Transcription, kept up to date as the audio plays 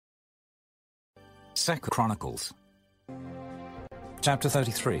2 Chronicles. Chapter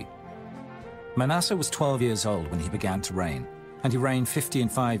 33. Manasseh was 12 years old when he began to reign, and he reigned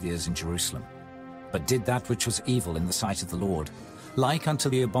 55 years in Jerusalem, but did that which was evil in the sight of the Lord, like unto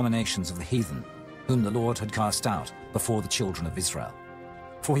the abominations of the heathen, whom the Lord had cast out before the children of Israel.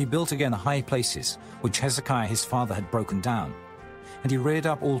 For he built again high places, which Hezekiah his father had broken down, and he reared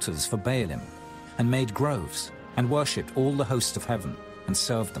up altars for Baalim, and made groves, and worshipped all the hosts of heaven, and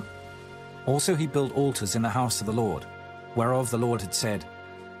served them. Also he built altars in the house of the Lord, whereof the Lord had said,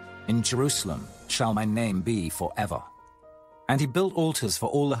 In Jerusalem shall my name be forever. And he built altars for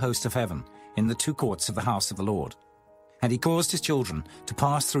all the host of heaven in the two courts of the house of the Lord. And he caused his children to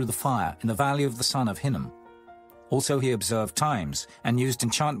pass through the fire in the valley of the son of Hinnom. Also he observed times, and used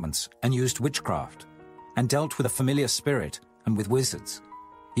enchantments, and used witchcraft, and dealt with a familiar spirit, and with wizards.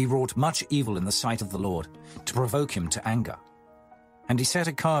 He wrought much evil in the sight of the Lord, to provoke him to anger. And he set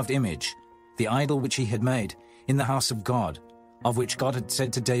a carved image, the idol which he had made, in the house of God, of which God had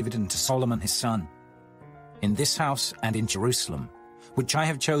said to David and to Solomon his son, In this house and in Jerusalem, which I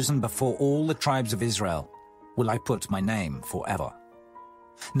have chosen before all the tribes of Israel, will I put my name forever.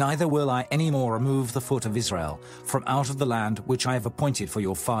 Neither will I any more remove the foot of Israel from out of the land which I have appointed for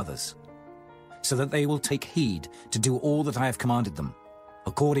your fathers, so that they will take heed to do all that I have commanded them,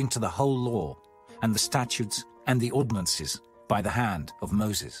 according to the whole law, and the statutes and the ordinances by the hand of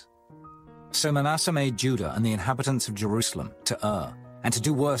Moses. So Manasseh made Judah and the inhabitants of Jerusalem to err, and to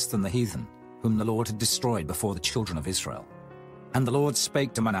do worse than the heathen, whom the Lord had destroyed before the children of Israel. And the Lord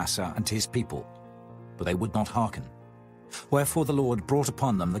spake to Manasseh and to his people, but they would not hearken. Wherefore the Lord brought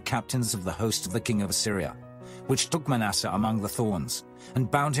upon them the captains of the host of the king of Assyria, which took Manasseh among the thorns,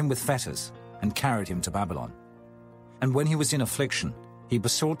 and bound him with fetters, and carried him to Babylon. And when he was in affliction, he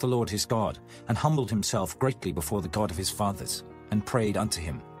besought the Lord his God, and humbled himself greatly before the God of his fathers, and prayed unto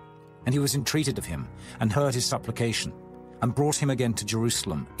him. And he was entreated of him, and heard his supplication, and brought him again to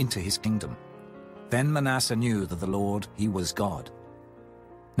Jerusalem into his kingdom. Then Manasseh knew that the Lord, he was God.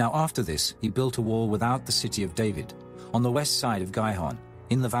 Now after this he built a wall without the city of David, on the west side of Gihon,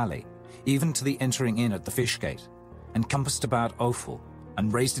 in the valley, even to the entering in at the fish gate, and compassed about Ophel,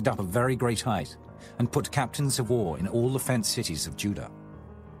 and raised it up a very great height, and put captains of war in all the fenced cities of Judah.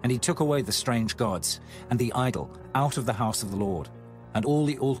 And he took away the strange gods, and the idol, out of the house of the Lord, and all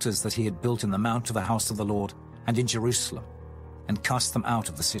the altars that he had built in the mount of the house of the Lord, and in Jerusalem, and cast them out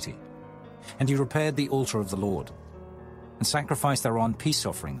of the city. And he repaired the altar of the Lord, and sacrificed thereon peace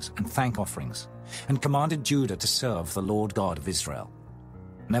offerings and thank offerings, and commanded Judah to serve the Lord God of Israel.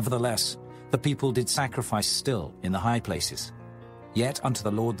 Nevertheless, the people did sacrifice still in the high places, yet unto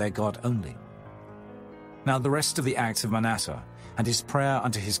the Lord their God only. Now the rest of the acts of Manasseh, and his prayer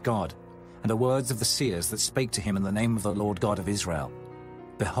unto his God, and the words of the seers that spake to him in the name of the Lord God of Israel,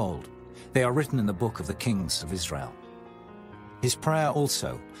 behold, they are written in the book of the kings of Israel. His prayer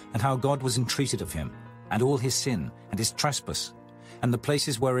also, and how God was entreated of him, and all his sin, and his trespass, and the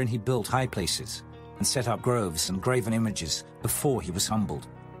places wherein he built high places, and set up groves and graven images before he was humbled.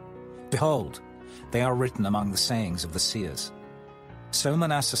 Behold, they are written among the sayings of the seers. So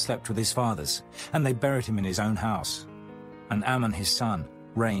Manasseh slept with his fathers, and they buried him in his own house, and Amon his son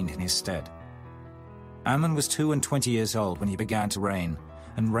reigned in his stead. Amon was 22 years old when he began to reign,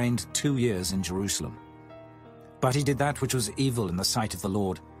 and reigned 2 years in Jerusalem. But he did that which was evil in the sight of the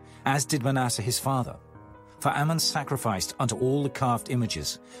Lord, as did Manasseh his father. For Amon sacrificed unto all the carved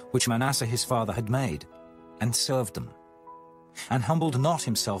images which Manasseh his father had made, and served them, and humbled not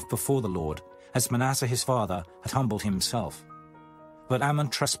himself before the Lord, as Manasseh his father had humbled himself. But Amon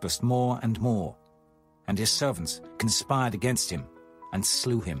trespassed more and more, and his servants conspired against him, and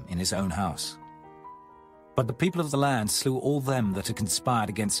slew him in his own house. But the people of the land slew all them that had conspired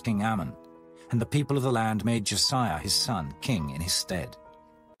against King Amon, and the people of the land made Josiah his son king in his stead.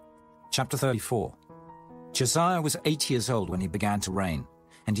 Chapter 34. Josiah was 8 years old when he began to reign,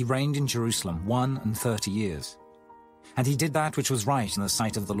 and he reigned in Jerusalem 31 years. And he did that which was right in the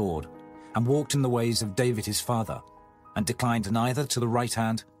sight of the Lord, and walked in the ways of David his father, and declined neither to the right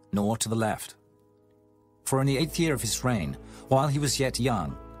hand nor to the left. For in the 8th year of his reign, while he was yet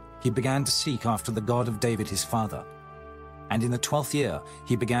young, he began to seek after the God of David his father. And in the 12th year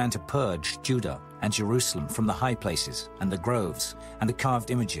he began to purge Judah and Jerusalem from the high places, and the groves, and the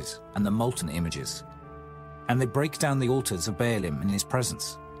carved images, and the molten images. And they brake down the altars of Baalim in his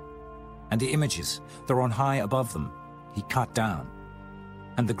presence. And the images that were on high above them he cut down.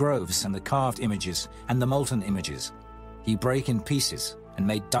 And the groves, and the carved images, and the molten images he brake in pieces, and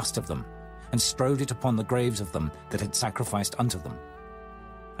made dust of them, and strowed it upon the graves of them that had sacrificed unto them.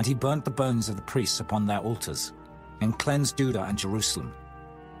 And he burnt the bones of the priests upon their altars, and cleansed Judah and Jerusalem.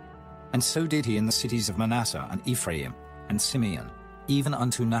 And so did he in the cities of Manasseh and Ephraim and Simeon, even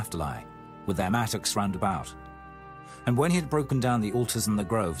unto Naphtali, with their mattocks round about. And when he had broken down the altars and the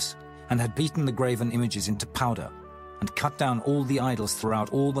groves, and had beaten the graven images into powder, and cut down all the idols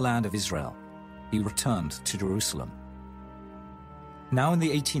throughout all the land of Israel, he returned to Jerusalem. Now in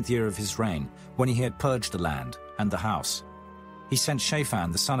the 18th year of his reign, when he had purged the land and the house, he sent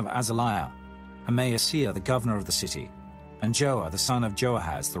Shaphan the son of Azaliah, and Maaseiah the governor of the city, and Joah the son of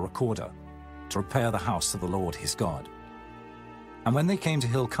Joahaz the recorder, to repair the house of the Lord his God. And when they came to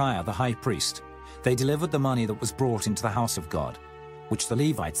Hilkiah the high priest, they delivered the money that was brought into the house of God, which the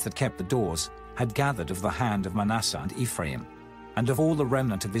Levites that kept the doors had gathered of the hand of Manasseh and Ephraim, and of all the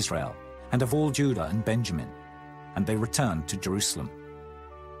remnant of Israel, and of all Judah and Benjamin. And they returned to Jerusalem.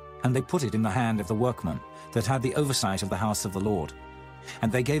 And they put it in the hand of the workman that had the oversight of the house of the Lord.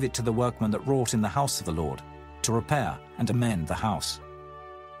 And they gave it to the workman that wrought in the house of the Lord, to repair and amend the house.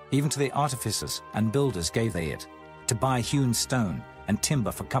 Even to the artificers and builders gave they it, to buy hewn stone and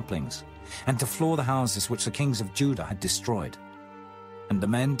timber for couplings, and to floor the houses which the kings of Judah had destroyed. And the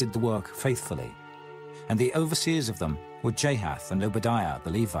men did the work faithfully. And the overseers of them were Jahath and Obadiah the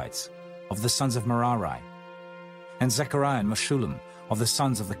Levites, of the sons of Merari, and Zechariah and Meshullam of the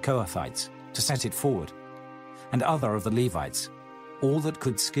sons of the Kohathites, to set it forward, and other of the Levites, all that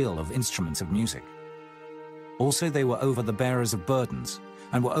could skill of instruments of music. Also they were over the bearers of burdens,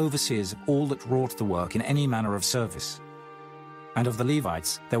 and were overseers of all that wrought the work in any manner of service. And of the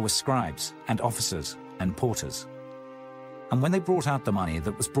Levites there were scribes, and officers, and porters. And when they brought out the money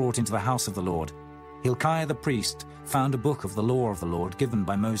that was brought into the house of the Lord, Hilkiah the priest found a book of the law of the Lord given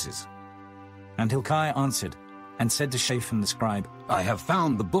by Moses. And Hilkiah answered, and said to Shaphan the scribe, I have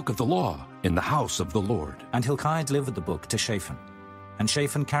found the book of the law in the house of the Lord. And Hilkiah delivered the book to Shaphan. And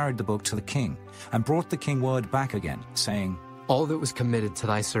Shaphan carried the book to the king, and brought the king word back again, saying, All that was committed to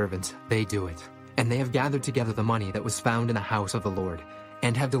thy servant, they do it. And they have gathered together the money that was found in the house of the Lord,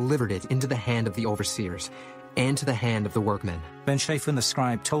 and have delivered it into the hand of the overseers, and to the hand of the workmen. Then Shaphan the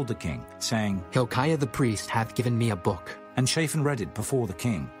scribe told the king, saying, Hilkiah the priest hath given me a book. And Shaphan read it before the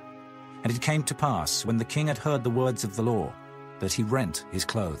king. And it came to pass, when the king had heard the words of the law, that he rent his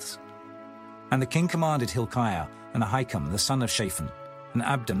clothes. And the king commanded Hilkiah, and Ahikam the son of Shaphan, and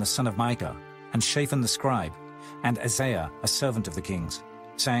Abdon the son of Micah, and Shaphan the scribe, and Isaiah a servant of the king's,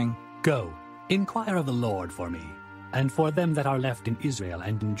 saying, Go, inquire of the Lord for me, and for them that are left in Israel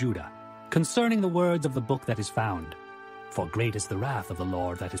and in Judah, concerning the words of the book that is found. For great is the wrath of the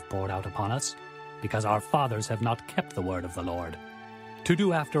Lord that is poured out upon us, because our fathers have not kept the word of the Lord, to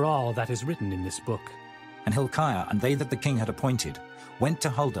do after all that is written in this book. And Hilkiah and they that the king had appointed went to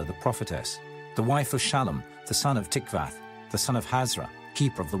Huldah the prophetess, the wife of Shallum, the son of Tikvath, the son of Hazra,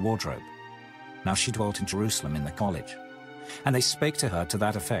 keeper of the wardrobe. Now she dwelt in Jerusalem in the college. And they spake to her to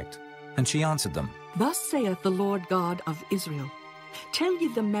that effect. And she answered them, Thus saith the Lord God of Israel, Tell ye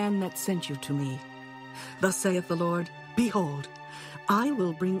the man that sent you to me. Thus saith the Lord, Behold, I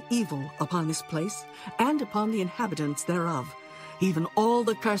will bring evil upon this place, and upon the inhabitants thereof, even all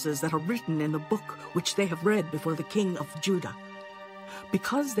the curses that are written in the book which they have read before the king of Judah.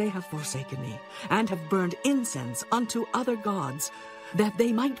 Because they have forsaken me, and have burned incense unto other gods, that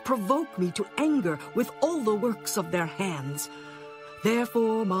they might provoke me to anger with all the works of their hands.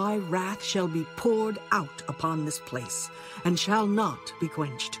 Therefore my wrath shall be poured out upon this place, and shall not be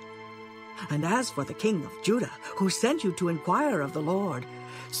quenched. And as for the king of Judah, who sent you to inquire of the Lord,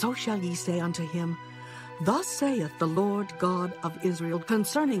 so shall ye say unto him, Thus saith the Lord God of Israel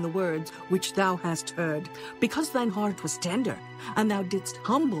concerning the words which thou hast heard, because thine heart was tender, and thou didst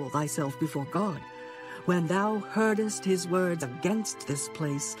humble thyself before God, when thou heardest his words against this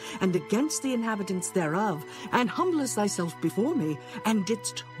place, and against the inhabitants thereof, and humblest thyself before me, and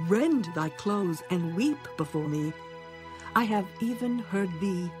didst rend thy clothes, and weep before me, I have even heard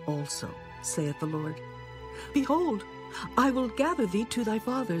thee also, saith the Lord. Behold, I will gather thee to thy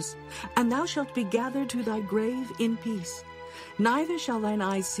fathers, and thou shalt be gathered to thy grave in peace. Neither shall thine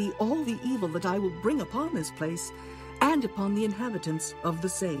eyes see all the evil that I will bring upon this place, and upon the inhabitants of the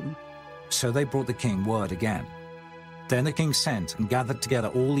same. So they brought the king word again. Then the king sent and gathered together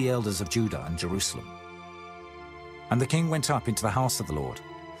all the elders of Judah and Jerusalem. And the king went up into the house of the Lord,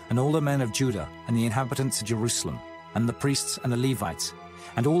 and all the men of Judah and the inhabitants of Jerusalem, and the priests and the Levites,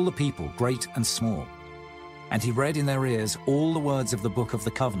 and all the people, great and small. And he read in their ears all the words of the book of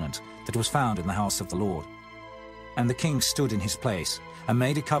the covenant that was found in the house of the Lord. And the king stood in his place, and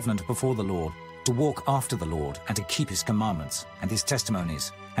made a covenant before the Lord, to walk after the Lord, and to keep his commandments, and his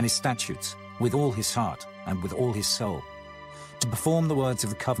testimonies, and his statutes, with all his heart, and with all his soul, to perform the words of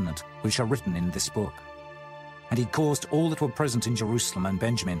the covenant which are written in this book. and he caused all that were present in Jerusalem and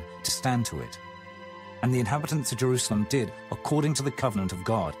Benjamin to stand to it. And the inhabitants of Jerusalem did according to the covenant of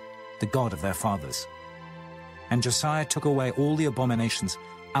God, the God of their fathers. And Josiah took away all the abominations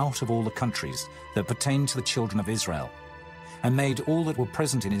out of all the countries that pertained to the children of Israel, and made all that were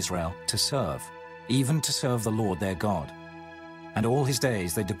present in Israel to serve, even to serve the Lord their God. And all his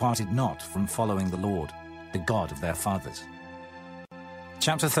days they departed not from following the Lord, the God of their fathers.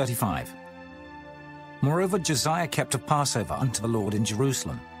 Chapter 35. Moreover, Josiah kept a Passover unto the Lord in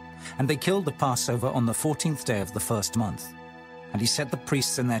Jerusalem, and they killed the Passover on the 14th day of the first month. And he set the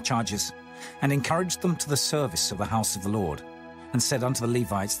priests in their charges, and encouraged them to the service of the house of the Lord, and said unto the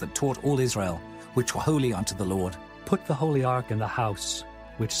Levites that taught all Israel, which were holy unto the Lord, Put the holy ark in the house,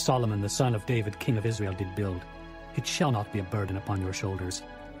 which Solomon the son of David king of Israel did build. It shall not be a burden upon your shoulders.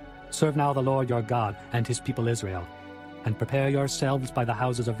 Serve now the Lord your God and his people Israel, and prepare yourselves by the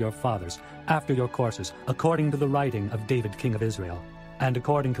houses of your fathers, after your courses, according to the writing of David king of Israel, and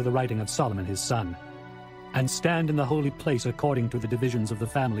according to the writing of Solomon his son. And stand in the holy place according to the divisions of the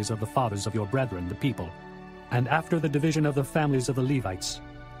families of the fathers of your brethren, the people, and after the division of the families of the Levites.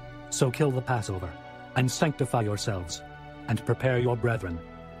 So kill the Passover, and sanctify yourselves, and prepare your brethren,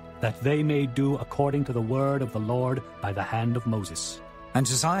 that they may do according to the word of the Lord by the hand of Moses. And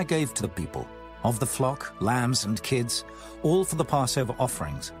Josiah gave to the people, of the flock, lambs, and kids, all for the Passover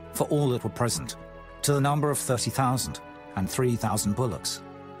offerings, for all that were present, to the number of 30,000, and 3,000 bullocks.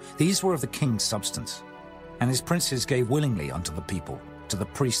 These were of the king's substance. And his princes gave willingly unto the people, to the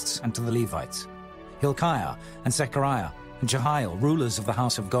priests and to the Levites. Hilkiah and Zechariah and Jehiel, rulers of the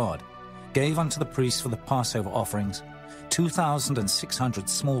house of God, gave unto the priests for the Passover offerings 2,600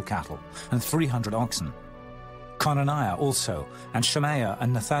 small cattle and 300 oxen. Conaniah also, and Shemaiah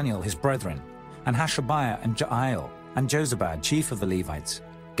and Nathaniel his brethren, and Hashabiah and Jael, and Jozabad, chief of the Levites,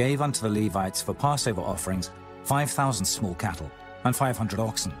 gave unto the Levites for Passover offerings 5,000 small cattle and 500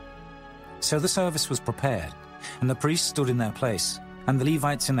 oxen. So the service was prepared, and the priests stood in their place, and the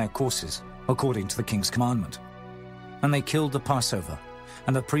Levites in their courses, according to the king's commandment. And they killed the Passover,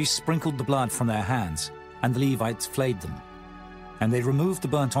 and the priests sprinkled the blood from their hands, and the Levites flayed them. And they removed the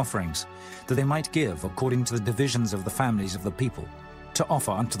burnt offerings, that they might give according to the divisions of the families of the people, to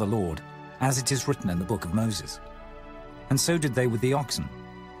offer unto the Lord, as it is written in the book of Moses. And so did they with the oxen.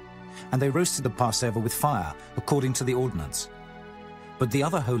 And they roasted the Passover with fire, according to the ordinance. But the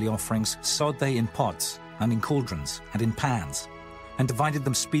other holy offerings sod they in pots, and in cauldrons, and in pans, and divided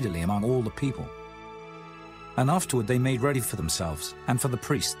them speedily among all the people. And afterward they made ready for themselves, and for the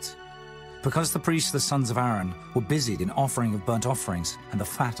priests, because the priests the sons of Aaron were busied in offering of burnt offerings and the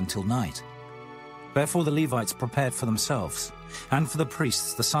fat until night. Therefore the Levites prepared for themselves, and for the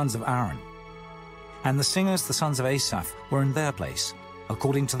priests the sons of Aaron. And the singers the sons of Asaph were in their place,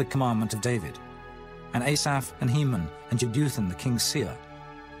 according to the commandment of David. And Asaph and Heman and Jeduthun the king's seer.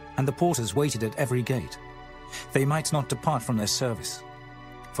 And the porters waited at every gate. They might not depart from their service,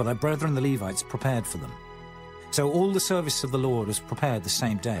 for their brethren the Levites prepared for them. So all the service of the Lord was prepared the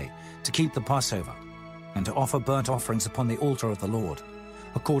same day, to keep the Passover, and to offer burnt offerings upon the altar of the Lord,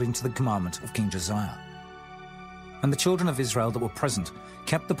 according to the commandment of King Josiah. And the children of Israel that were present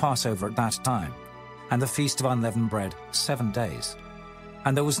kept the Passover at that time, and the feast of unleavened bread 7 days.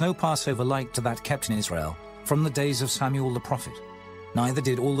 And there was no Passover like to that kept in Israel from the days of Samuel the prophet. Neither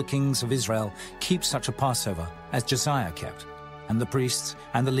did all the kings of Israel keep such a Passover as Josiah kept, and the priests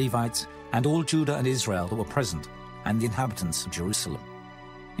and the Levites and all Judah and Israel that were present, and the inhabitants of Jerusalem.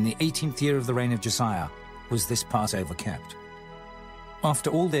 In the 18th year of the reign of Josiah was this Passover kept. After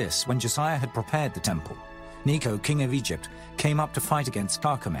all this, when Josiah had prepared the temple, Necho, king of Egypt, came up to fight against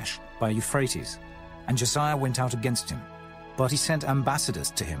Carchemish by Euphrates, and Josiah went out against him. But he sent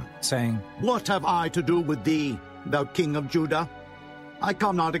ambassadors to him, saying, What have I to do with thee, thou king of Judah? I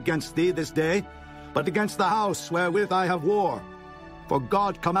come not against thee this day, but against the house wherewith I have war. For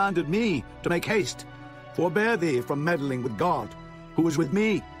God commanded me to make haste, forbear thee from meddling with God, who is with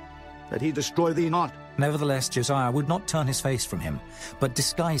me, that he destroy thee not. Nevertheless Josiah would not turn his face from him, but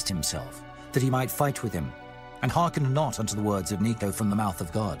disguised himself, that he might fight with him, and hearkened not unto the words of Necho from the mouth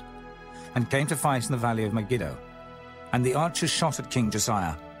of God, and came to fight in the valley of Megiddo. And the archers shot at King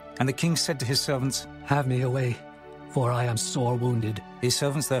Josiah, and the king said to his servants, Have me away, for I am sore wounded. His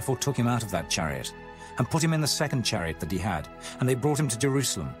servants therefore took him out of that chariot, and put him in the second chariot that he had, and they brought him to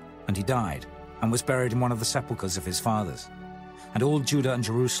Jerusalem, and he died, and was buried in one of the sepulchres of his fathers. And all Judah and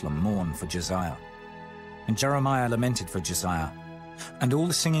Jerusalem mourned for Josiah. And Jeremiah lamented for Josiah. And all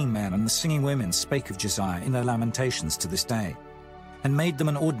the singing men and the singing women spake of Josiah in their lamentations to this day, and made them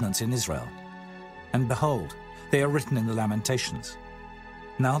an ordinance in Israel. And behold, they are written in the lamentations.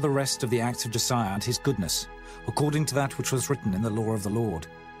 Now the rest of the acts of Josiah and his goodness, according to that which was written in the law of the Lord,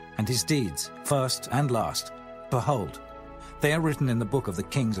 and his deeds, first and last, behold, they are written in the book of the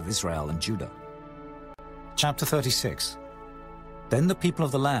kings of Israel and Judah. Chapter 36. Then the people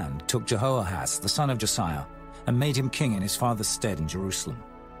of the land took Jehoahaz, the son of Josiah, and made him king in his father's stead in Jerusalem.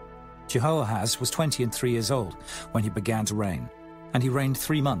 Jehoahaz was 23 years old when he began to reign, and he reigned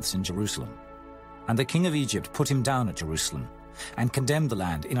 3 months in Jerusalem. And the king of Egypt put him down at Jerusalem, and condemned the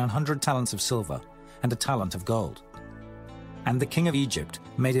land in 100 talents of silver and a talent of gold. And the king of Egypt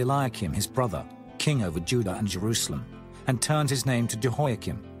made Eliakim his brother king over Judah and Jerusalem, and turned his name to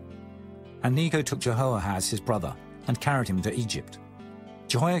Jehoiakim. And Necho took Jehoahaz his brother, and carried him to Egypt.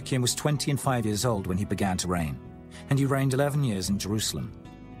 Jehoiakim was 25 years old when he began to reign, and he reigned 11 years in Jerusalem.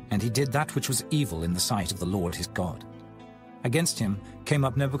 And he did that which was evil in the sight of the Lord his God. Against him came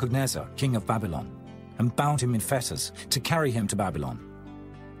up Nebuchadnezzar, king of Babylon, and bound him in fetters to carry him to Babylon.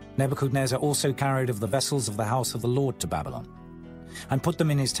 Nebuchadnezzar also carried of the vessels of the house of the Lord to Babylon, and put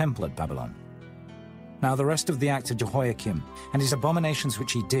them in his temple at Babylon. Now the rest of the acts of Jehoiakim, and his abominations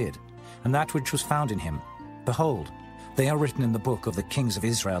which he did, and that which was found in him, behold, they are written in the book of the kings of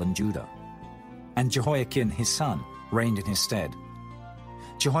Israel and Judah. And Jehoiakim his son reigned in his stead.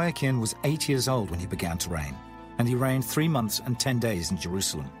 Jehoiakim was 8 years old when he began to reign, and he reigned 3 months and 10 days in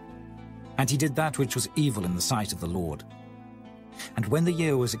Jerusalem. And he did that which was evil in the sight of the Lord. And when the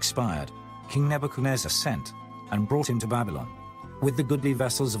year was expired, King Nebuchadnezzar sent and brought him to Babylon, with the goodly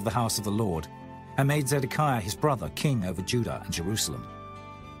vessels of the house of the Lord, and made Zedekiah his brother king over Judah and Jerusalem.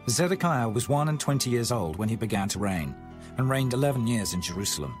 Zedekiah was 21 years old when he began to reign, and reigned 11 years in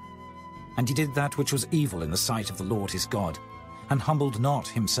Jerusalem. And he did that which was evil in the sight of the Lord his God, and humbled not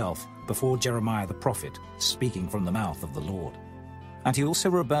himself before Jeremiah the prophet, speaking from the mouth of the Lord. And he also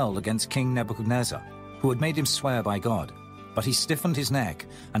rebelled against King Nebuchadnezzar, who had made him swear by God, but he stiffened his neck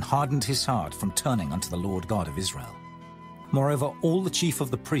and hardened his heart from turning unto the Lord God of Israel. Moreover, all the chief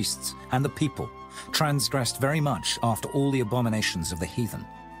of the priests and the people transgressed very much after all the abominations of the heathen,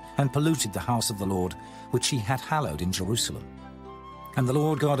 and polluted the house of the Lord, which he had hallowed in Jerusalem. And the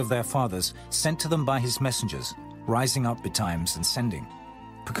Lord God of their fathers sent to them by his messengers, rising up betimes and sending,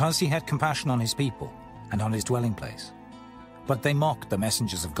 because he had compassion on his people and on his dwelling place. But they mocked the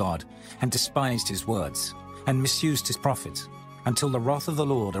messengers of God, and despised his words, and misused his prophets, until the wrath of the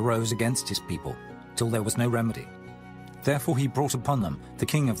Lord arose against his people, till there was no remedy. Therefore he brought upon them the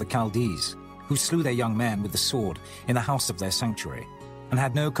king of the Chaldees, who slew their young men with the sword in the house of their sanctuary, and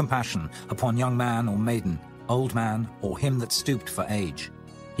had no compassion upon young man or maiden, old man, or him that stooped for age.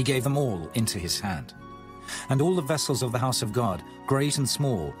 He gave them all into his hand. And all the vessels of the house of God, great and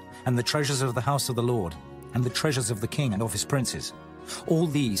small, and the treasures of the house of the Lord, and the treasures of the king and of his princes, all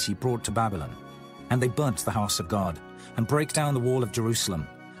these he brought to Babylon. And they burnt the house of God, and brake down the wall of Jerusalem,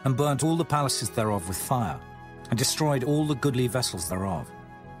 and burnt all the palaces thereof with fire, and destroyed all the goodly vessels thereof.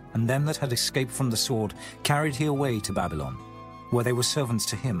 And them that had escaped from the sword carried he away to Babylon, where they were servants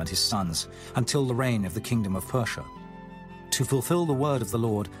to him and his sons, until the reign of the kingdom of Persia, to fulfill the word of the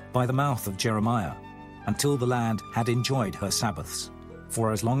Lord by the mouth of Jeremiah, until the land had enjoyed her Sabbaths.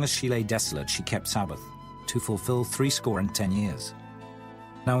 For as long as she lay desolate she kept Sabbath, to fulfill 70 years.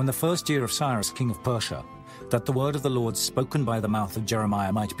 Now in the first year of Cyrus king of Persia, that the word of the Lord spoken by the mouth of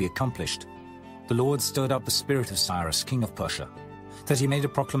Jeremiah might be accomplished, the Lord stirred up the spirit of Cyrus king of Persia, that he made a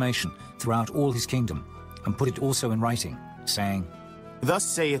proclamation throughout all his kingdom, and put it also in writing, saying, Thus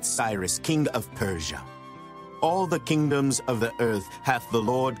saith Cyrus king of Persia, All the kingdoms of the earth hath the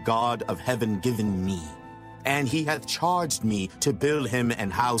Lord God of heaven given me, and he hath charged me to build him an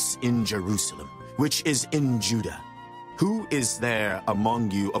house in Jerusalem, which is in Judah. Who is there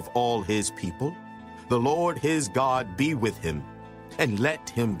among you of all his people? The Lord his God be with him, and let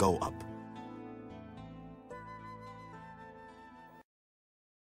him go up.